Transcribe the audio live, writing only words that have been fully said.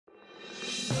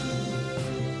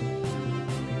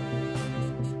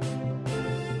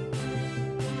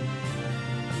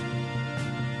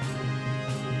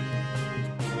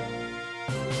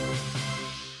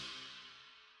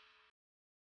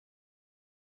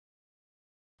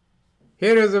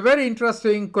Here is a very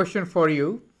interesting question for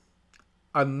you.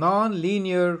 A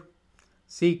non-linear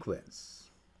sequence.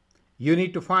 You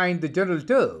need to find the general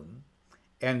term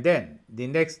and then the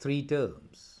next three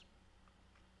terms.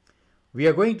 We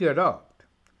are going to adopt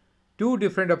two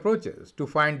different approaches to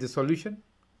find the solution.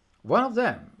 One of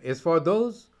them is for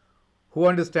those who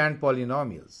understand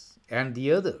polynomials and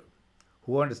the other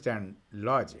who understand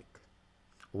logic.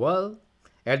 Well,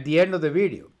 at the end of the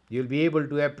video, you'll be able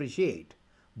to appreciate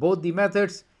both the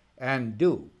methods and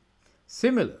do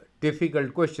similar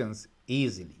difficult questions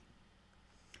easily.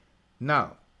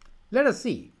 Now, let us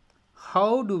see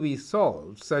how do we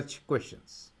solve such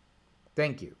questions.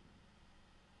 Thank you.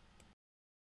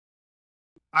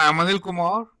 I am Anil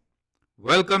Kumar.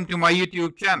 Welcome to my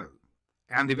YouTube channel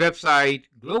and the website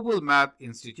Global Math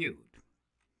Institute.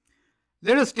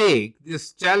 Let us take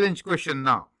this challenge question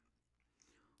now.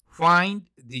 Find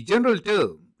the general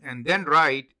term and then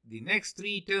write the next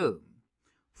three terms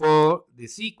for the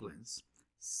sequence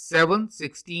 7,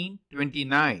 16,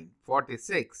 29,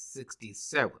 46,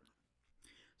 67.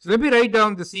 So let me write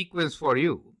down the sequence for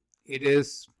you. It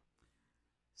is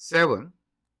 7,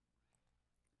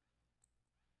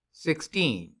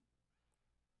 16,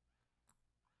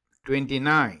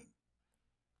 29,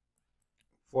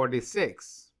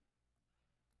 46,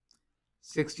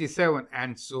 67,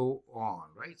 and so on,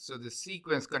 right? So the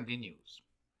sequence continues.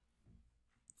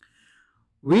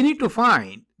 We need to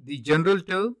find the general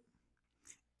term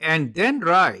and then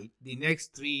write the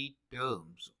next three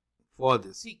terms for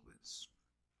the sequence.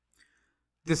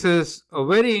 This is a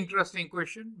very interesting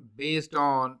question based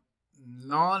on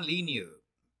non-linear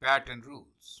pattern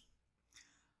rules.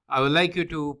 I would like you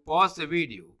to pause the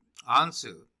video,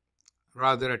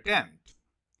 attempt,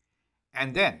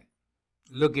 and then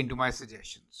look into my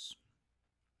suggestions.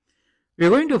 We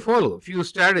are going to follow a few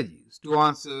strategies to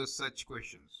answer such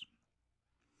questions.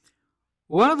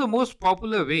 One of the most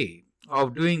popular way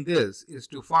of doing this is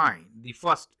to find the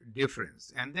first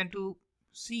difference and then to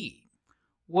see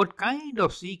what kind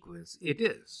of sequence it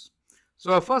is.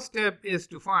 So our first step is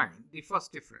to find the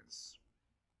first difference.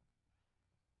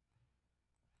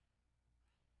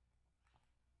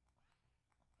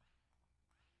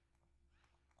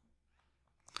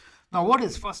 Now, what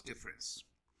is first difference?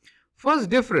 First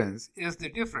difference is the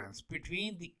difference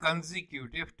between the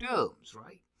consecutive terms,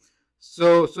 right?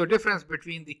 So difference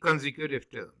between the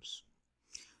consecutive terms.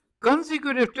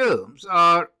 Consecutive terms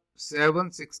are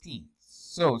 7, 16.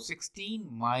 So 16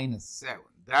 minus 7.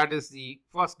 That is the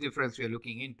first difference we are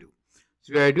looking into.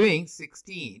 So we are doing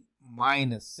 16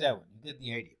 minus 7. You get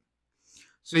the idea.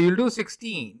 So you'll do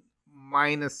 16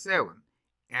 minus 7.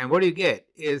 And what you get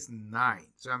is 9.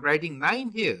 So I'm writing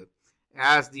 9 here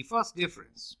as the first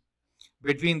difference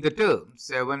between the terms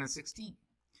 7 and 16.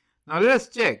 Now let us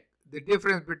check the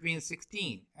difference between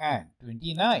 16 and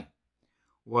 29.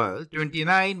 Well,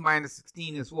 29 minus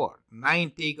 16 is what?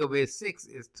 9 take away 6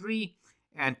 is 3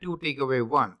 and 2 take away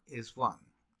 1 is 1.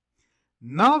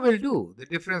 Now we'll do the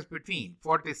difference between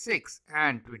 46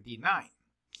 and 29.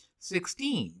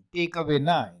 16 take away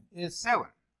 9 is 7.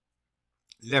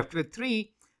 Left with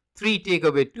 3, 3 take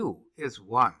away 2 is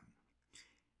 1.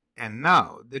 And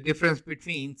now the difference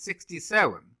between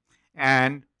 67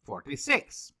 and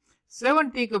 46.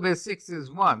 7 take away 6 is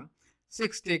 1.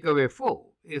 6 take away 4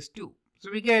 is 2.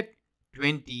 So we get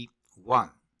 21.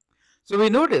 So we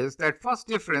notice that first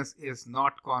difference is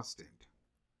not constant.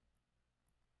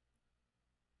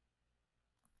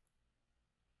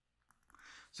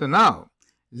 So now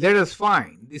let us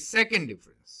find the second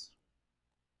difference.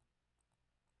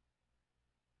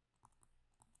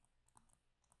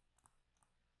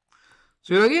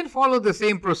 So we'll again follow the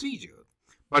same procedure,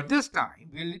 but this time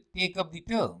we'll take up the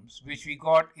terms which we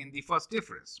got in the first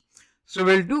difference. So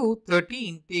we'll do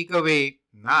 13 take away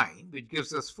 9, which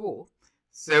gives us 4.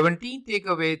 17 take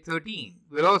away 13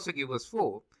 will also give us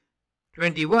 4.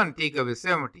 21 take away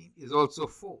 17 is also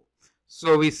 4.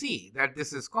 So we see that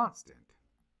this is constant.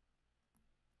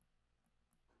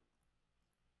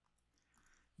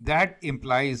 That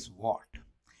implies what?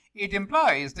 It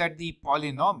implies that the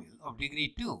polynomial of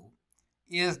degree 2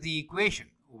 is the equation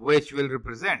which will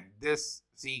represent this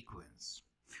sequence.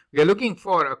 We are looking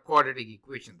for a quadratic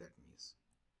equation, that means.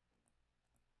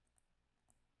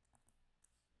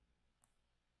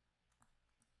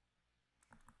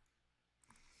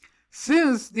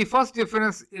 Since the first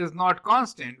difference is not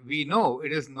constant, we know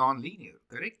it is non-linear,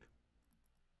 correct?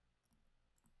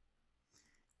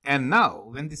 And now,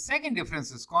 when the second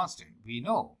difference is constant, we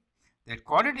know that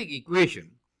quadratic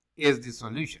equation is the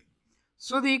solution.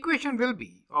 So the equation will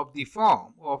be of the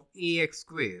form of ax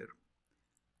squared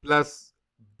plus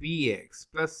bx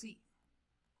plus c.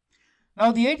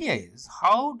 Now the idea is,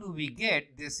 how do we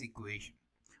get this equation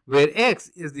where x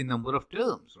is the number of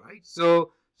terms, right?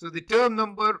 So the term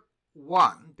number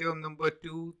 1, term number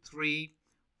 2, 3,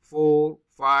 4,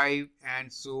 5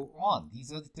 and so on.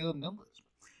 These are the term numbers.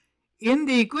 In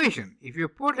the equation, if you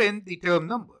put in the term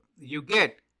number, you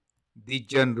get the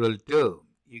general term.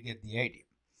 You get the idea.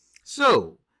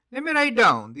 So let me write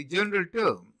down the general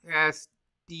term as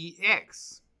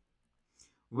Tx,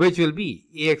 which will be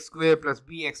ax squared plus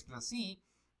bx plus c,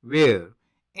 where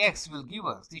x will give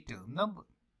us the term number.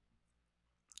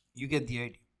 You get the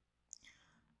idea.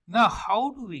 Now,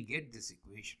 how do we get this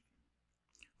equation?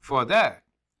 For that,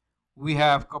 we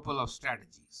have a couple of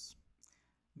strategies.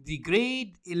 The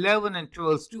grade 11 and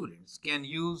 12 students can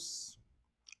use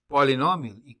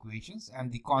polynomial equations and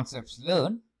the concepts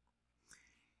learned.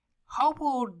 How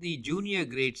about the junior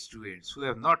grade students who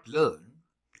have not learned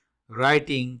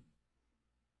writing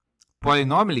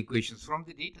polynomial equations from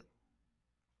the data?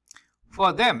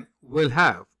 For them, we'll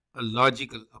have a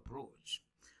logical approach.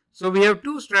 So we have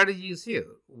two strategies here.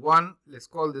 One, let's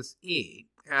call this A,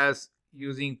 as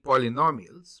using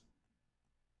polynomials,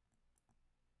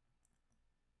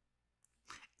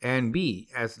 and B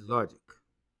as logic.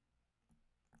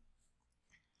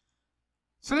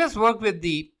 So let's work with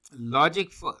the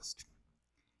logic first.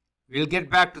 We'll get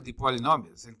back to the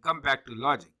polynomials and come back to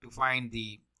logic to find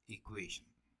the equation.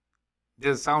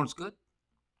 This sounds good?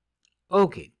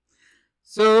 Okay.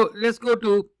 So let's go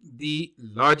to the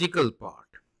logical part.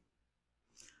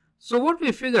 So what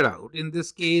we figure out in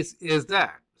this case is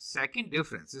that second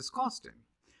difference is constant.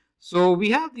 So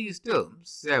we have these terms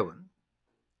 7,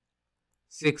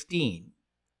 16,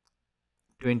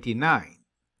 29,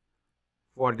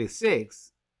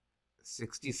 46,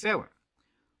 67.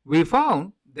 We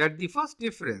found that the first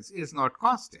difference is not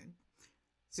constant.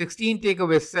 16 take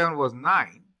away 7 was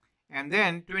 9, and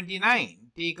then 29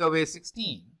 take away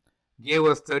 16 gave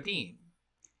us 13,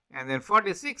 and then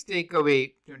 46 take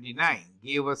away 29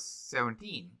 gave us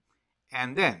 17,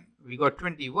 and then we got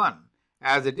 21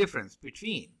 as the difference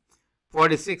between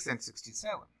 46 and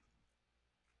 67.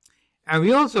 And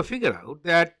we also figured out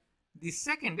that the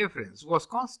second difference was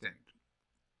constant,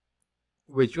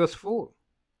 which was 4.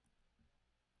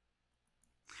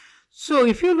 So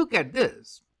if you look at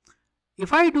this,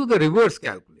 if I do the reverse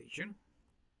calculation,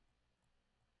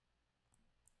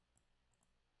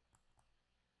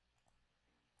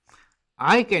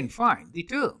 I can find the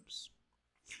terms.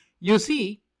 You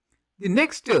see, the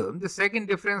next term, the second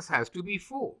difference has to be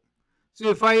 4. So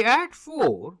if I add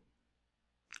 4,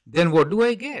 then what do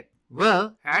I get?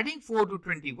 Well, adding 4 to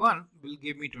 21 will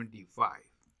give me 25,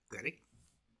 correct?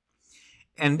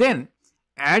 And then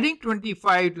adding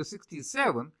 25 to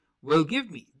 67 will give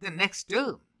me the next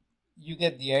term. You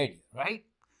get the idea, right?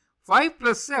 5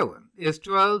 plus 7 is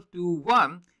 12, 2,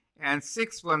 1, and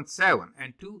 6, 1, 7,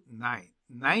 and 2, 9.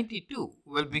 92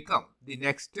 will become the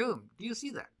next term. Do you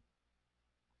see that?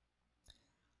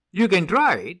 You can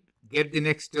try it, get the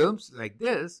next terms like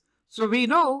this. So we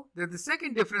know that the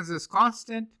second difference is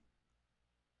constant,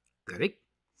 correct?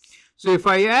 So if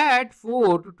I add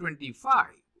 4 to 25,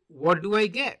 what do I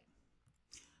get?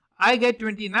 I get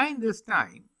 29 this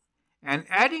time, and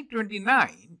adding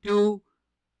 29 to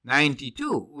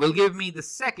 92 will give me the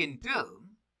second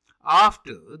term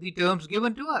after the terms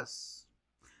given to us.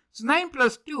 So 9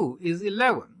 plus 2 is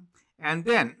 11, and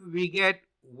then we get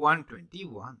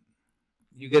 121.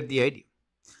 You get the idea.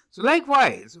 So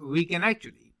likewise, we can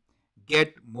actually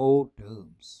get more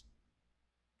terms.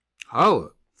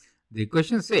 However, the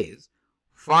question says,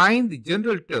 find the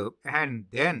general term and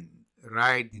then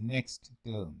write the next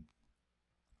term.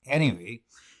 Anyway,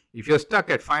 if you're stuck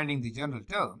at finding the general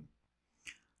term,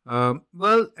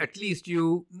 well, at least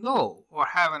you know or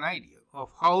have an idea of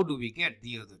how do we get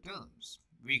the other terms.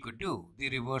 We could do the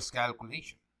reverse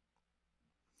calculation.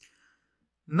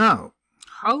 Now,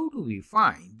 how do we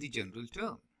find the general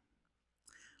term?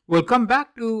 We'll come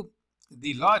back to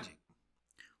the logic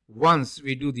once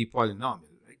we do the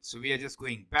polynomial, right? So we are just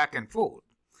going back and forth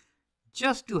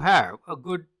just to have a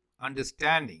good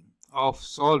understanding of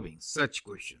solving such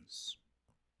questions.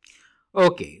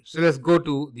 Okay, so let's go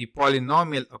to the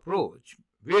polynomial approach,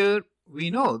 where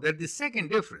we know that the second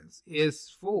difference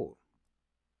is 4.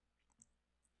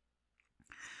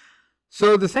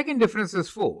 So the second difference is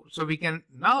 4. So we can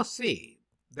now say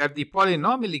that the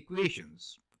polynomial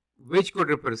equations which could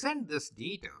represent this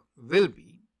data will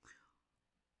be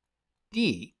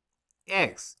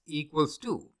Tx equals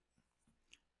to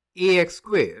ax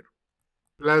squared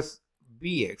plus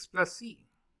bx plus c.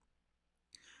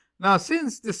 Now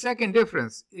since the second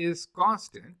difference is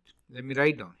constant, let me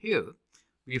write down here,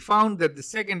 we found that the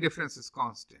second difference is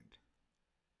constant.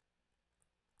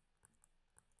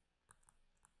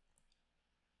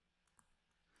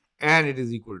 and it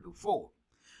is equal to 4.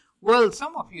 Well,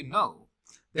 some of you know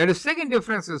that if second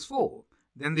difference is 4,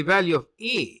 then the value of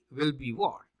A will be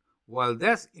what? Well,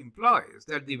 this implies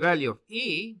that the value of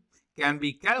A can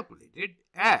be calculated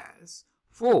as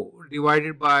 4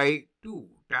 divided by 2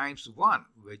 times 1,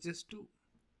 which is 2.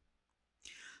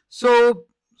 So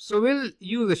we'll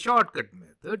use a shortcut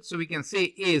method. So we can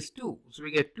say A is 2. So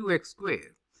we get 2x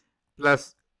squared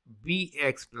plus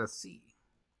bx plus c.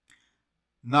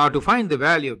 Now to find the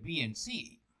value of b and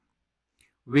c,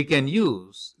 we can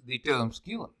use the terms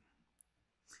given,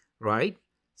 right?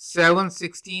 7,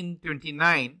 16,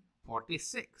 29,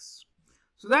 46.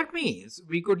 So that means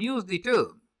we could use the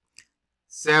term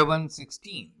 7,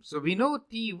 16. So we know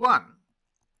T1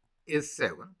 is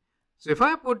 7. So if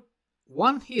I put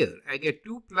 1 here, I get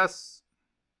 2 plus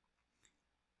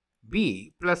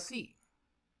b plus c,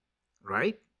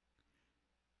 right?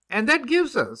 And that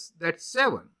gives us that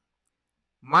 7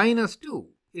 minus 2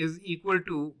 is equal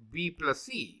to b plus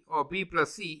c, or b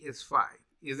plus c is 5.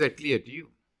 Is that clear to you?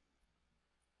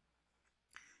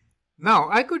 Now,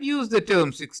 I could use the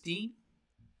term 16.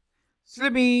 So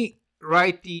let me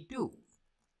write T2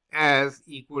 as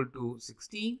equal to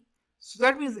 16. So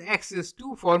that means x is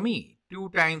 2 for me. 2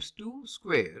 times 2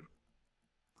 square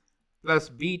plus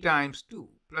b times 2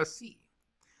 plus c.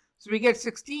 So we get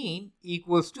 16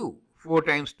 equals to 4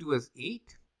 times 2 is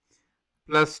 8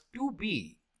 plus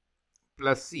 2b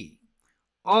plus c,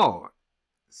 or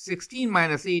 16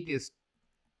 minus 8 is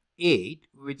 8,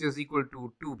 which is equal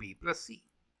to 2b plus c.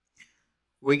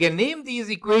 We can name these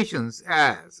equations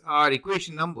as our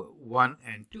equation number 1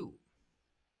 and 2.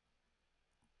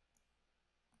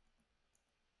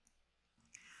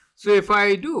 So if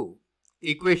I do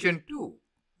equation 2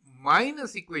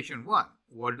 minus equation 1,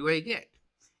 what do I get?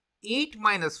 8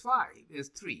 minus 5 is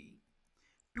 3,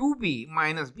 2b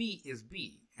minus b is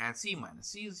b, and c minus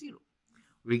c is 0.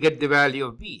 We get the value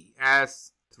of b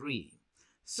as 3.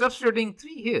 Substituting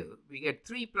 3 here, we get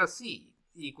 3 plus c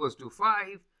equals to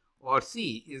 5, or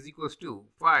c is equals to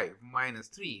 5 minus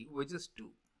 3, which is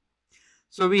 2.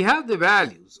 So we have the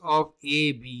values of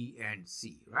a, b, and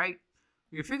c, right?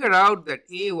 We figured out that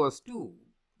a was 2,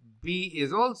 b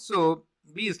is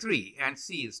 3, and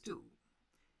c is 2.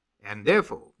 And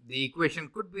therefore, the equation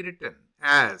could be written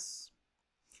as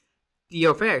t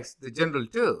of x, the general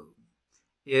term,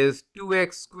 is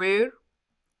 2x squared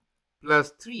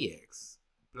plus 3x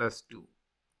plus 2.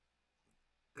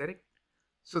 Correct?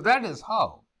 So that is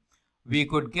how we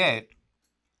could get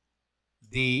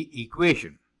the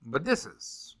equation. But this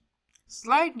is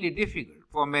slightly difficult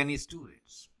for many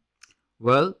students.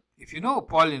 Well, if you know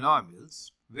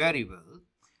polynomials very well,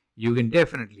 you can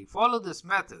definitely follow this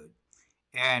method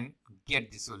and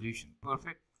get the solution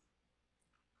perfect.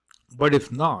 But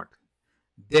if not,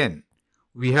 then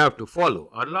we have to follow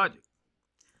our logic.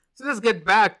 So let's get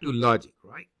back to logic,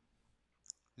 right?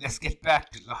 Let's get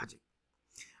back to logic.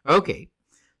 Okay,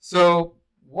 so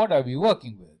what are we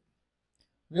working with?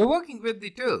 We're working with the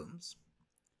terms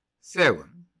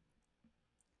 7,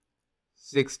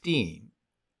 16,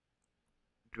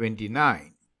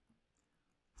 29,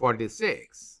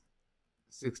 46,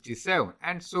 67,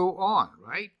 and so on,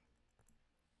 right?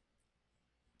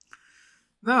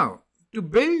 Now, to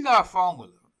build our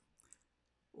formula,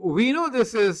 we know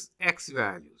this is x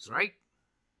values, right?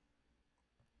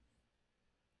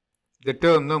 The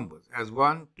term numbers as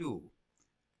 1, 2,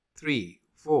 3,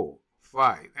 4,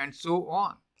 5, and so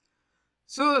on.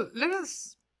 So let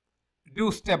us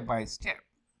do step by step.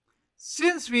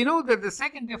 Since we know that the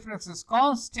second difference is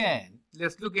constant,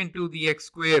 let's look into the x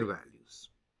square values.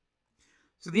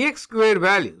 So the x square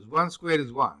values, 1 square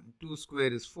is 1, 2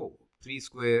 square is 4, 3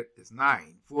 square is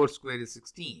 9, 4 square is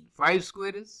 16, 5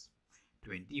 square is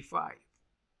 25.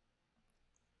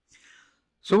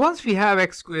 So once we have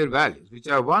x square values, which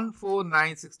are 1, 4,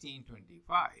 9, 16,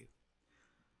 25,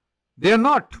 they are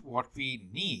not what we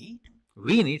need.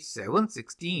 We need 7,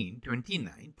 16,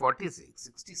 29, 46,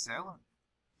 67.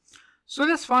 So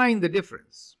let's find the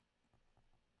difference.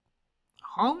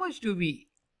 How much do we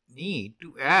need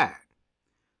to add?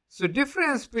 So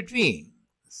difference between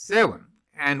 7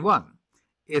 and 1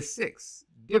 is 6.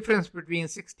 Difference between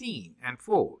 16 and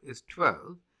 4 is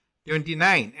 12.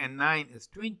 29 and 9 is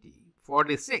 20.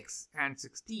 46 and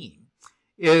 16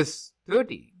 is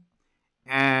 30.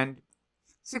 And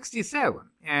 67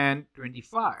 and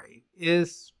 25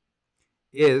 is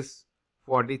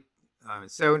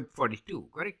 42,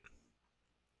 correct?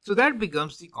 So that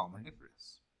becomes the common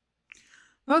difference.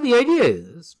 Now the idea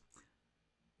is,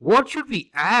 what should we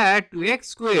add to x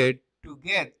squared to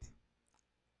get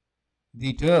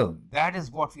the term? That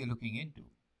is what we are looking into.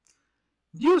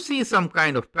 Do you see some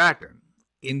kind of pattern?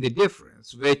 in the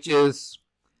difference, which is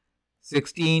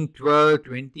 16, 12,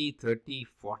 20, 30,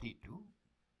 42.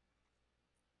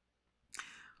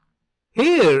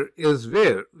 Here is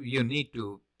where you need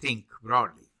to think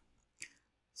broadly.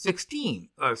 6,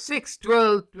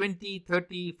 12, 20,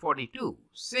 30, 42.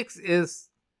 6 is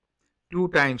 2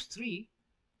 times 3.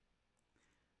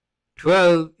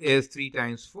 12 is 3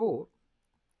 times 4.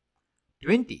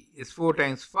 20 is 4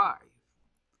 times 5.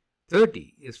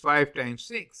 30 is 5 times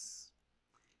 6.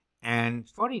 And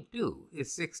 42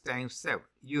 is 6 times 7.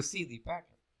 You see the pattern.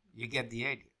 You get the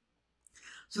idea.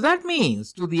 So that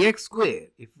means to the x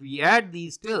squared, if we add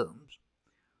these terms,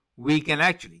 we can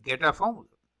actually get our formula.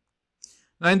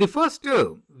 Now in the first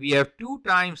term, we have 2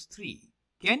 times 3.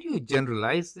 Can you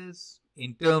generalize this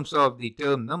in terms of the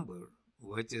term number,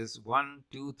 which is 1,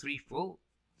 2, 3, 4?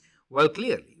 Well,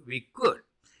 clearly we could.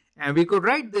 And we could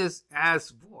write this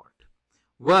as what?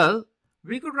 Well,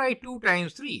 we could write 2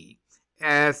 times 3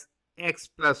 as x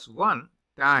plus 1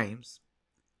 times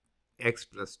x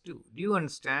plus 2. Do you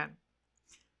understand?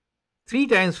 3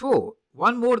 times 4,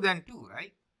 1 more than 2,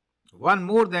 right? 1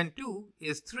 more than 2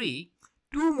 is 3,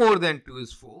 2 more than 2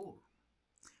 is 4.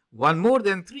 1 more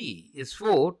than 3 is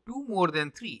 4, 2 more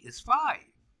than 3 is 5.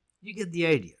 You get the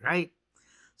idea, right?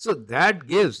 So that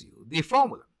gives you the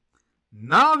formula.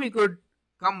 Now we could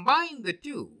combine the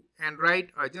two and write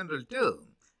a general term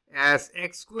as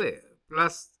x squared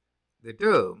plus the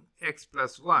term x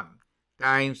plus 1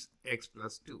 times x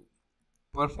plus 2.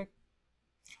 Perfect?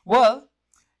 Well,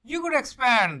 you could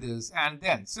expand this and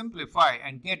then simplify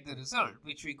and get the result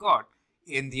which we got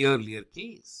in the earlier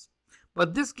case.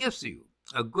 But this gives you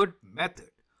a good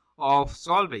method of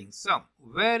solving some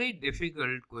very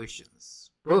difficult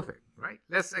questions. Perfect, right?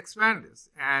 Let's expand this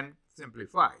and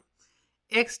simplify.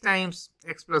 X times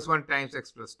x plus 1 times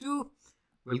x plus 2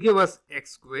 will give us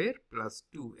x squared plus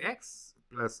 2x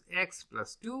plus x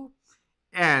plus 2.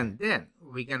 And then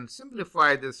we can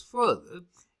simplify this further.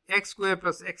 X squared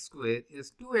plus x squared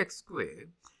is 2x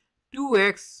squared.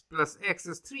 2x plus x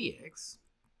is 3x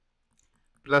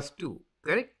plus 2,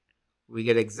 correct? We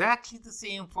get exactly the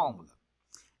same formula.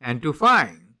 And to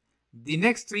find the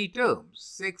next three terms,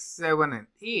 6, 7, and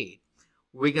 8,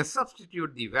 we can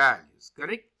substitute the values,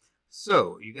 correct?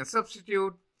 So you can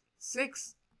substitute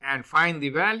 6 and find the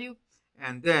value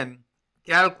and then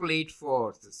calculate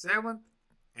for the 7th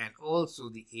and also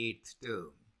the 8th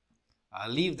term.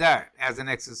 I'll leave that as an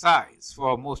exercise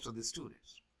for most of the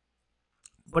students.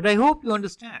 But I hope you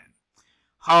understand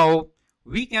how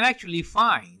we can actually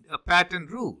find a pattern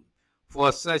rule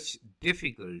for such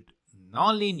difficult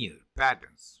nonlinear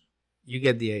patterns. You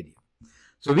get the idea.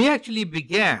 So we actually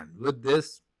began with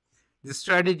this. The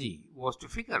strategy was to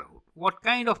figure out what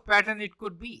kind of pattern it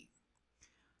could be.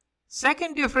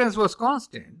 Second difference was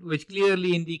constant, which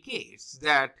clearly indicates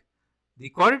that the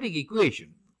quadratic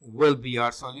equation will be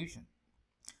our solution.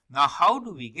 Now, how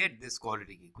do we get this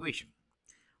quadratic equation?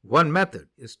 One method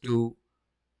is to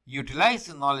utilize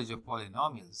the knowledge of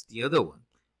polynomials. The other one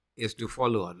is to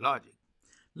follow our logic.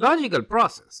 Logical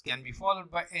process can be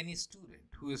followed by any student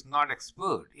who is not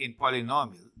expert in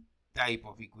polynomial type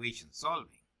of equation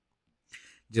solving.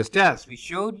 Just as we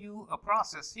showed you a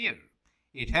process here,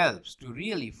 it helps to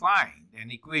really find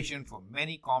an equation for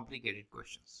many complicated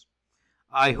questions.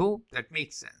 I hope that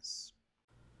makes sense.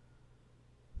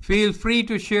 Feel free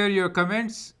to share your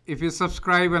comments. If you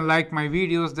subscribe and like my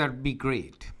videos, that would be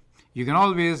great. You can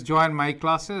always join my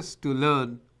classes to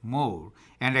learn more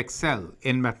and excel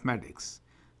in mathematics.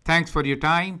 Thanks for your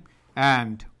time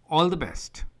and all the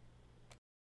best.